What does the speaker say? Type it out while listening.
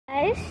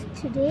Guys,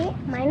 today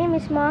my name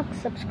is Mark.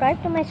 Subscribe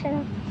to my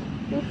channel.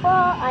 Before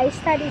I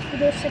start this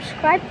video,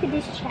 subscribe to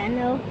this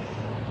channel,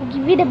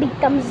 give it a big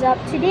thumbs up.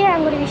 Today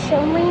I'm going to be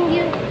showing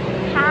you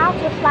how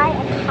to fly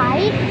a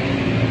kite.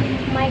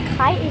 My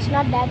kite is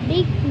not that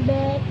big,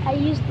 but I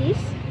use this,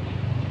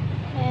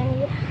 and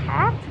you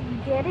have to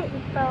get it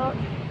without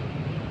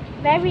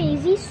very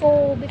easy.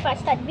 So before I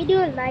start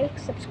video, like,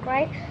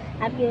 subscribe.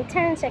 I'll give you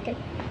 10 seconds.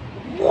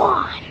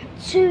 1,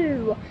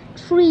 2,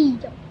 3,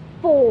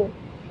 4,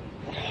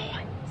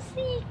 5,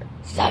 6,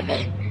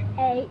 7,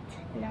 8,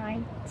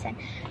 9, 10.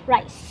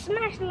 Right,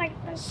 smash the like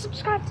button,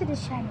 subscribe to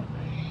this channel.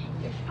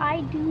 If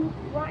I do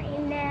right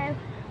now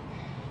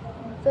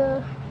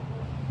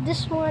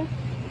this one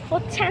for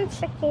 10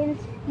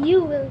 seconds,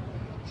 you will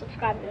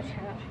subscribe to the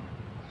channel.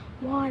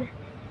 1,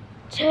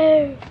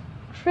 2,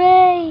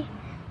 3,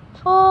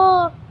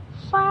 4,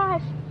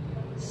 5,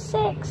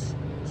 6,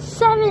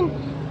 7,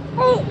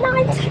 8,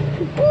 9,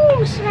 10.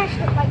 Boom! Smash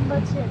the like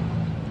button.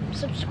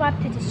 Subscribe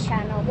to this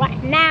channel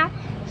right now.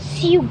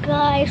 See you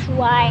guys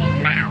right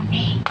now.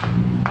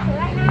 So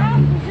right now,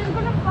 we're just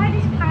gonna fly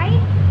this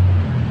kite.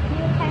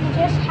 You can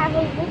just have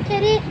a look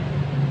at it.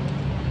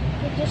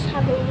 You just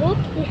have a look.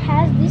 It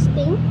has this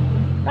thing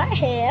right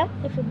here.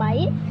 If you buy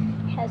it,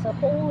 it has a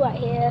hole right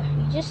here.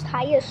 You just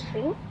tie a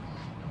string.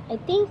 I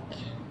think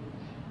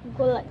you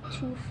go like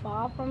too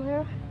far from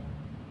here.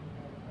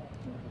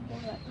 Go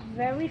like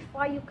very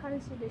far. You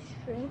can't see the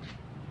string.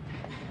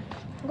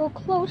 Go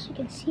close. You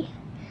can see.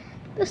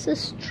 This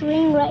is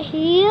string right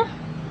here,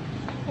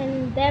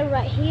 and that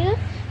right here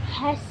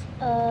has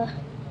a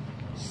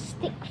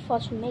stick for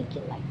to make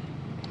it like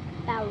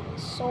that way.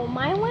 So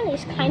my one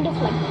is kind of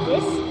like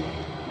this.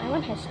 My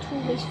one has two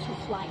ways to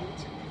fly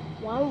it.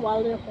 One,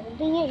 while you're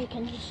holding it, you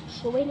can just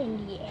throw it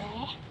in the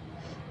air.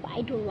 But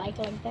I don't like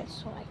that,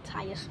 so I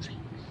tie a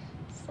string.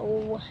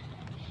 So,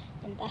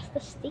 and that's the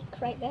stick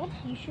right there.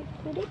 You should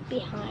put it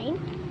behind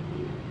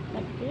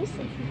like this. If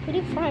you put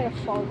it front,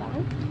 it'll fall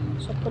down.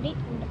 So put it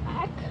in the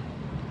back.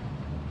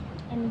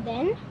 And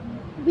then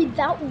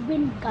without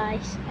wind,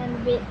 guys,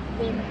 and with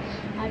wind,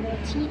 I will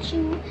teach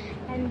you.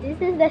 And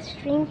this is the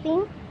string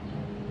thing.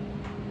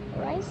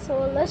 Alright,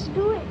 so let's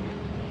do it.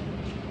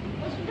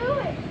 Let's do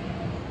it.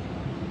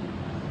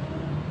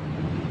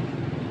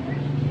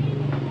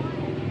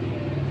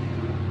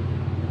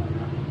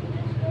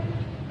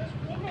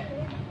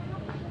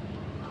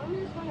 I'm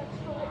just gonna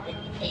throw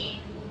it.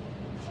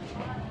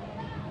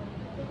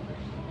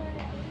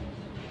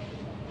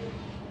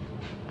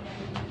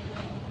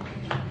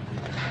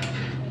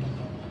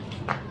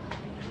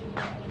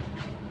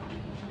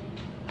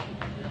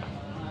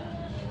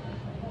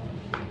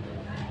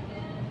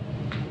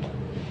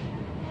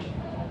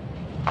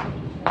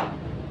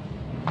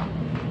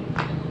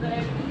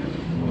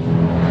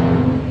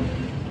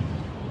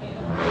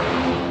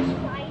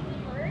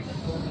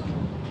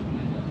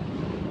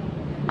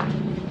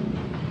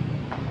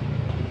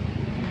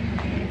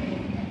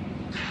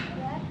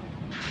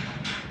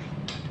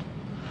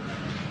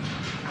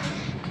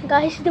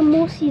 Guys, the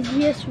most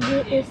easiest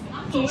way is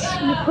this.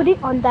 You put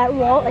it on that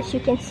wall. As you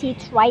can see,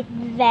 it's right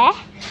there.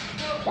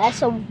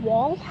 That's a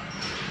wall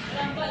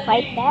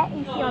right there.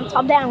 If you're on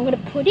top there, I'm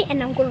going to put it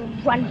and I'm going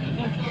to run.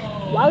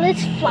 And while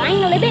it's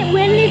flying a little bit,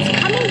 when it's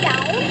coming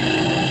down,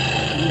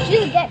 you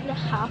just get the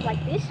half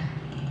like this.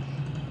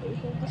 You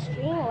hold the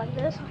string like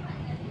this.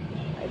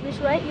 Like this,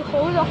 right? You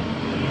hold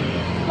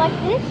it like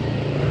this.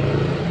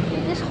 You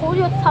just hold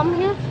your thumb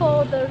here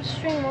so the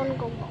string won't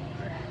go over.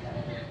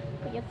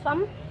 Put your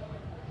thumb.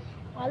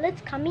 While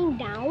it's coming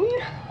down,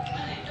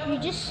 you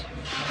just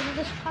do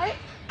this part,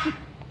 you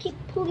keep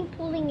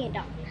pulling it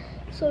up,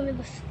 so it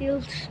will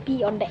still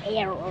be on the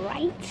air,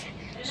 alright?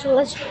 So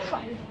let's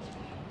try.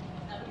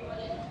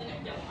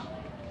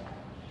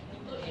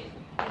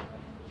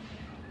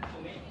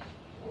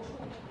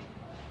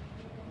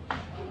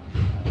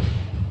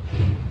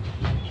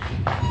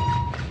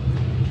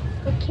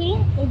 Okay,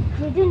 it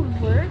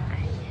didn't work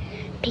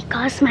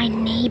because my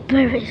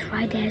neighbor is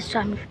right there, so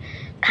I'm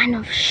kind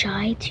of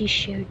shy to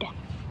show them.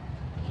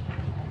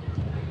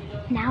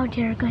 Now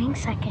they're going,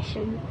 so I can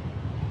show you.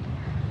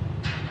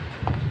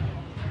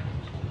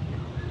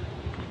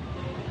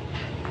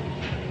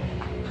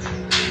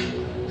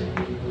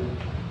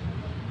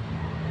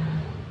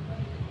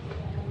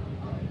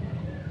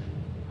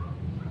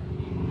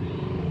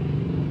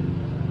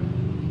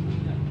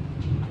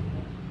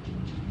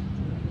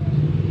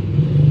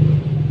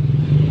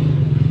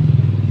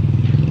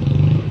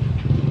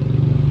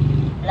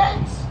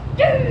 Let's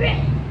do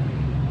it!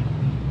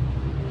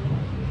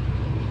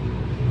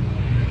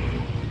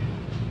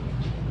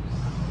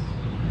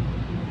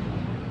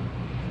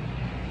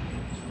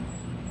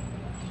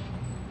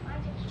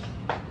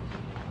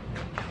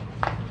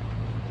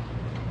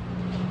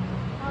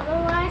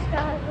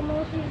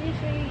 Easy,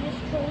 so you just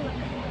pull it.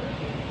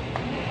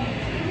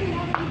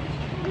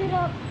 Pull it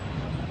up.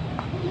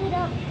 Pull it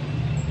up.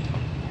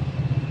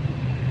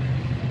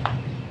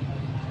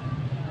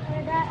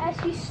 And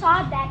as you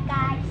saw that,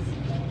 guys.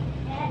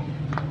 Yeah.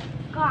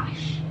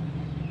 Gosh.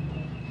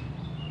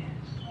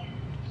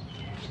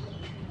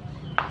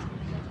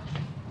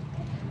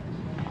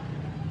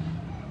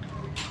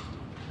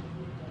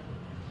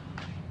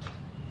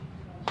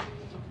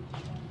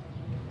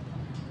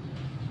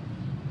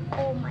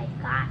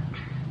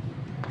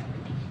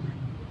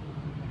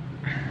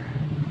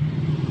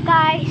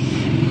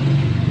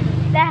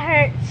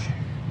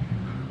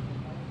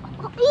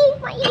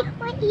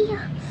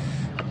 ear.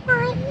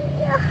 My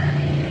ear.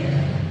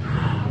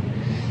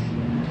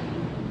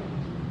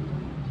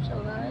 So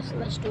guys,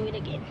 let's do it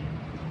again.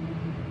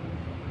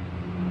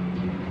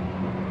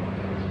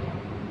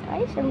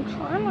 Guys, I'm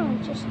trying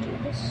to just do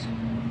this.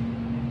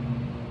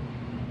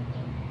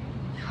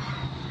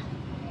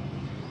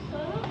 So,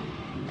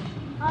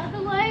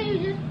 otherwise you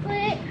just put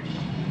it.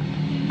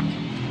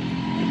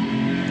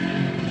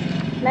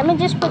 Let me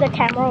just put the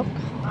camera on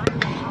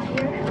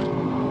here.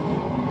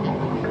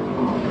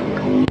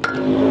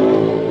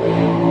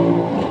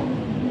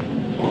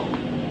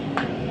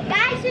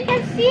 Guys, you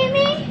can see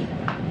me?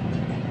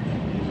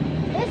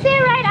 Is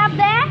it right up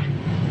there?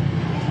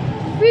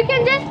 We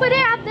can just put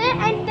it up there,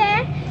 and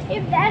then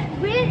if that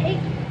wind, it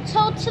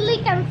totally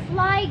can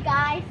fly,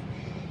 guys.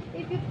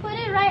 If you put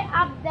it right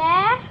up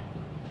there,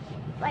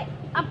 like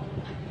up,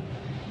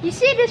 you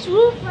see this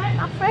roof, right?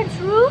 My friend's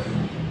roof.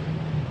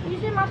 You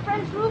see my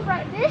friend's roof,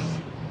 right?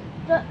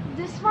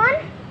 This one.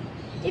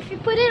 If you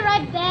put it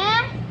right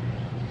there,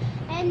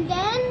 and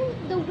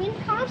then the wind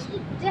comes,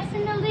 it's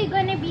definitely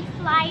gonna be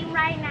flying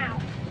right now.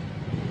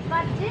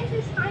 But this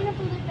is kind of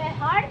a little bit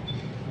hard.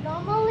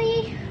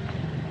 Normally,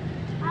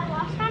 our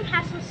last time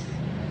has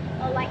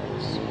a like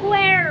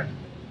square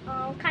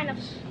kind of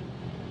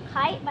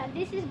kite, but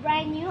this is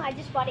brand new. I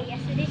just bought it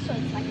yesterday, so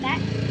it's like that.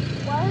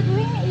 While you're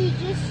doing it, you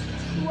just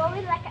swirl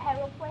it like an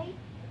aeroplane,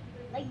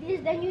 like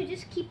this. Then you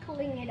just keep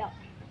pulling it up,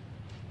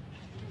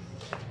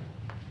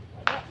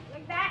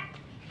 like that.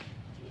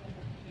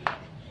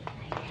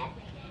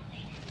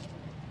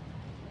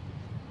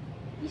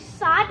 You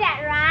saw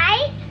that,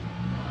 right?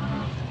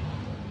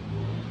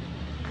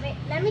 Wait,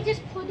 let me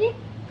just put it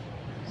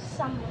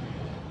somewhere.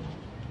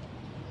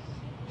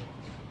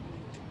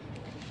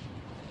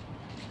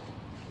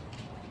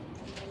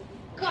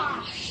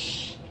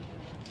 Gosh.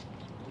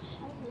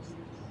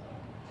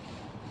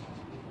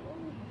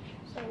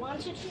 So 1,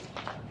 2, 3.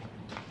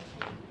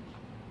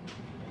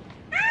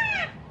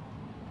 Ah!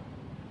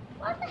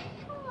 What the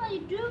hell are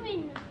you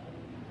doing,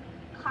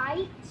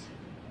 kite?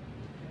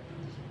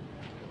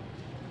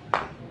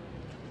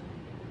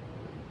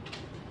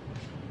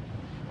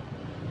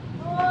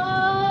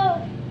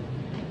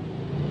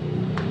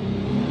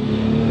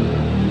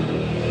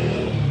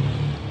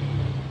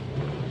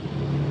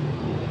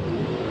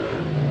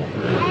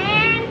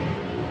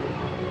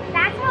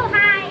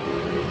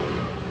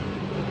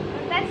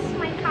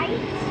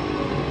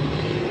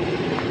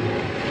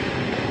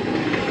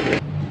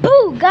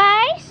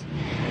 Guys,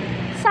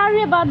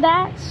 sorry about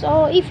that.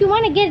 So if you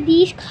want to get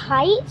these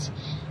kites,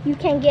 you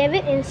can get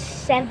it in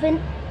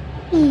 7E,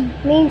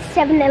 means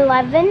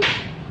 7-Eleven.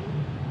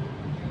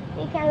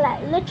 You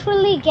can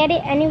literally get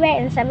it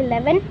anywhere in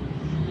 7-Eleven.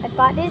 I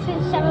got this in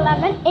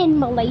 7-Eleven in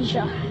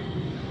Malaysia.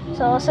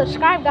 So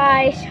subscribe,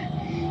 guys,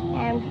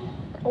 and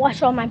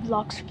watch all my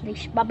vlogs,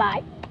 please. Bye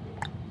bye.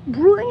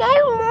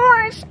 Brunei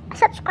more.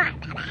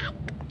 Subscribe.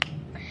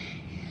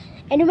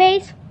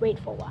 Anyways, wait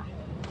for a while.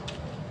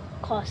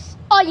 Cause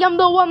I am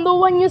the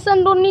one you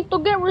send, don't need to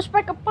get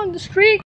respect upon the street.